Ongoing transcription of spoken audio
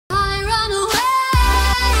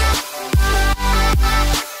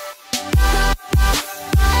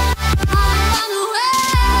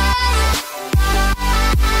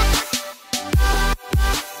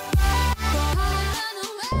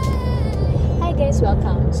guys,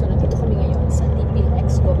 welcome. So nandito kami ngayon sa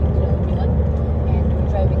TPLX going to La Union and we're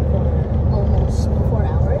driving for almost 4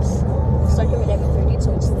 hours. Start from 11:30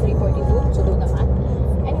 so it's 3:42, so do naman.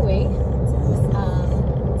 Anyway,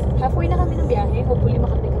 halfway na kami ng biyahe. Hopefully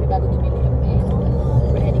makarating kami bago dumilim and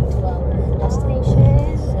we're heading to our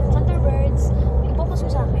destination, Thunderbirds. I-focus mo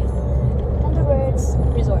sa akin. Thunderbirds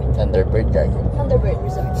Resort. Thunderbird Garden. Thunderbird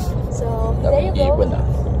Resort. So, there you go.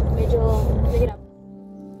 Medyo nahirap.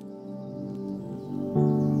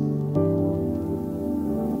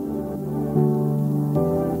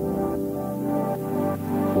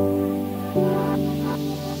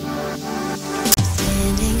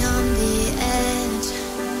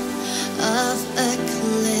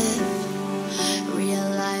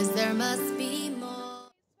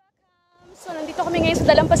 Nandito kami ngayon sa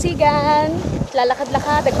Dalampasigan.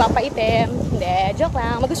 Lalakad-lakad, nagpapaitim. Hindi, joke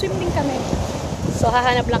lang. Mag-swim din kami. So,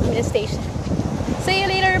 hahanap lang kami ng station. See you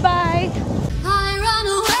later, bye! I run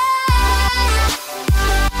away.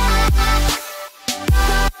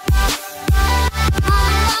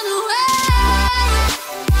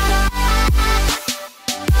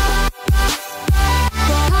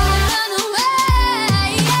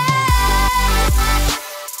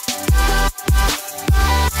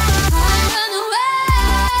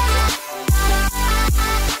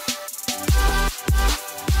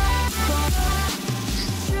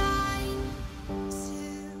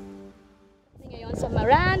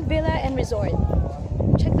 Villa and Resort.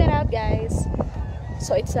 Check that out, guys.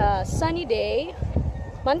 So it's a sunny day,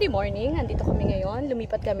 Monday morning. Nandito kami ngayon.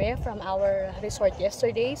 Lumipat kami from our resort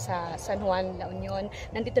yesterday sa San Juan, La Union.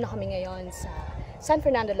 Nandito na kami ngayon sa San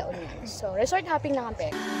Fernando, La Union. So resort hopping na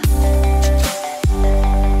kami.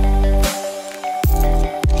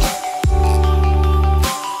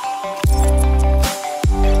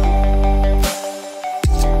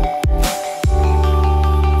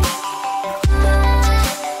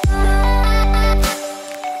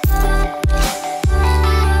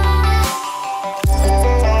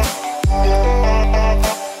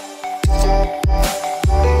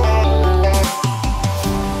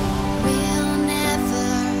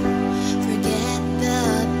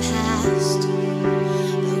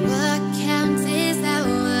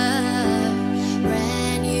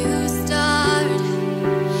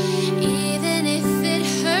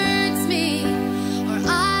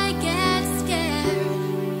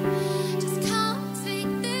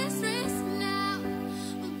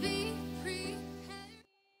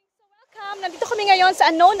 Nandito kami ngayon sa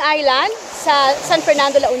unknown island sa San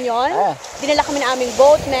Fernando, La Union. Dinala kami ng aming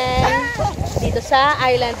boatman dito sa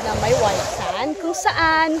island na may white sand, kung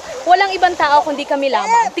saan walang ibang tao kundi kami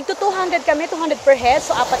lamang. Tigto 200 kami, 200 per head.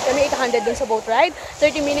 So apat kami, 800 dun sa boat ride,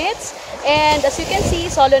 30 minutes. And as you can see,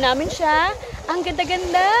 solo namin siya. Ang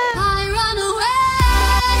ganda-ganda! I run away!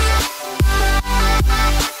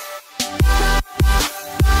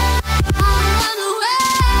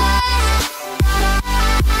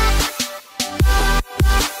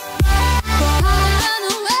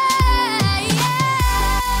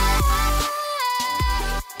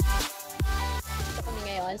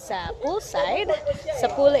 Sa poolside,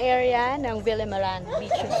 sa pool area ng Villa Maran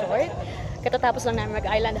Beach Resort. Katatapos lang namin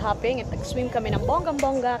mag-island hopping at nag-swim kami ng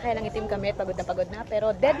bonggang-bongga, kaya nangitim kami at pagod na.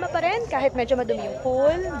 Pero deadma pa rin kahit medyo madumi yung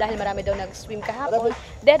pool dahil marami daw nag-swim kahapon.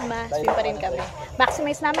 Deadma, swim pa rin kami.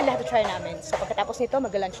 Maximize namin lahat na try namin. So pagkatapos nito,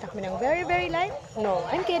 mag-lunch na kami ng very, very light. No,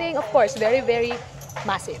 I'm kidding. Of course, very, very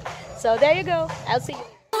massive. So there you go. I'll see you.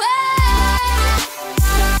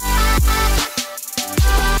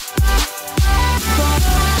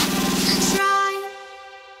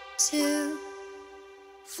 To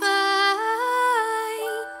find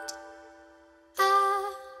a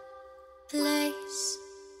place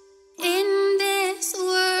in this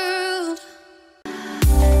world.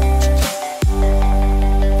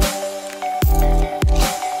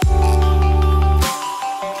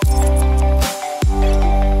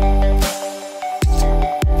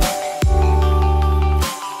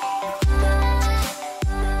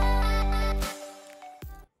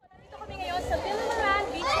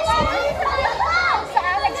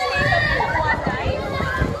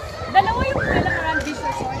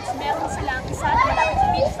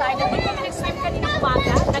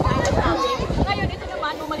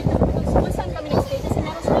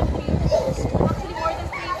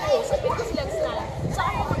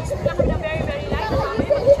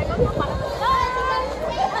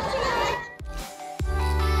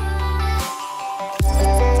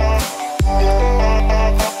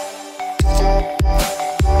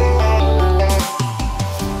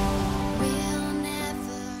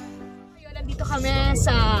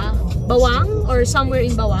 or somewhere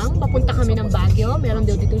in Bawang. Papunta kami ng Baguio. Meron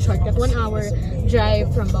daw dito shortcut 1 hour drive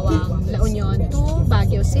from Bawang, La Union to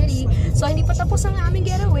Baguio City. So hindi pa tapos ang aming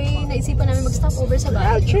getaway. Naisipan namin mag-stop over sa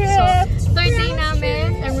Baguio. So third day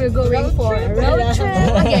namin and we're going for a road trip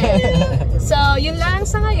again. So yun lang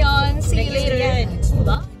sa ngayon. See you later.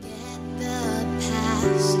 Bye.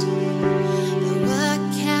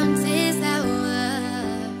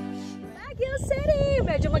 Baguio City!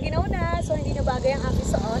 Medyo maginaw na, so hindi na bagay ang aking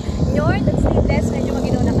suot. North at sleeveless, medyo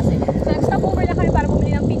maginaw na kasi. So nag-stop over na kami para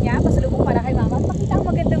bumili ng pinya, pasalubong para kay mama. At makita ang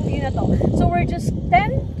magandang view na to. So we're just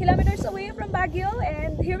 10 kilometers away from Baguio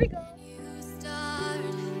and here we go.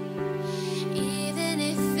 Even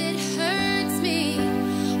if it hurts me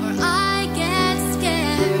or I get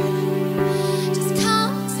scared, just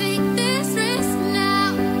come take this risk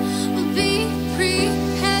now. We'll be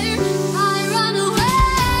prepared. I run away.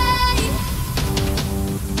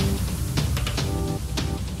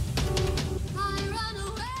 I run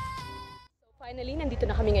away. Finally, nandito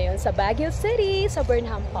na kami ngayon sa Baguio City, sa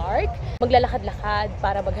Burnham Park. Maglalakad-lakad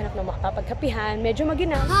para maghanap ng makakapagkapihan. Medyo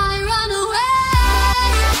maginaw. I run away.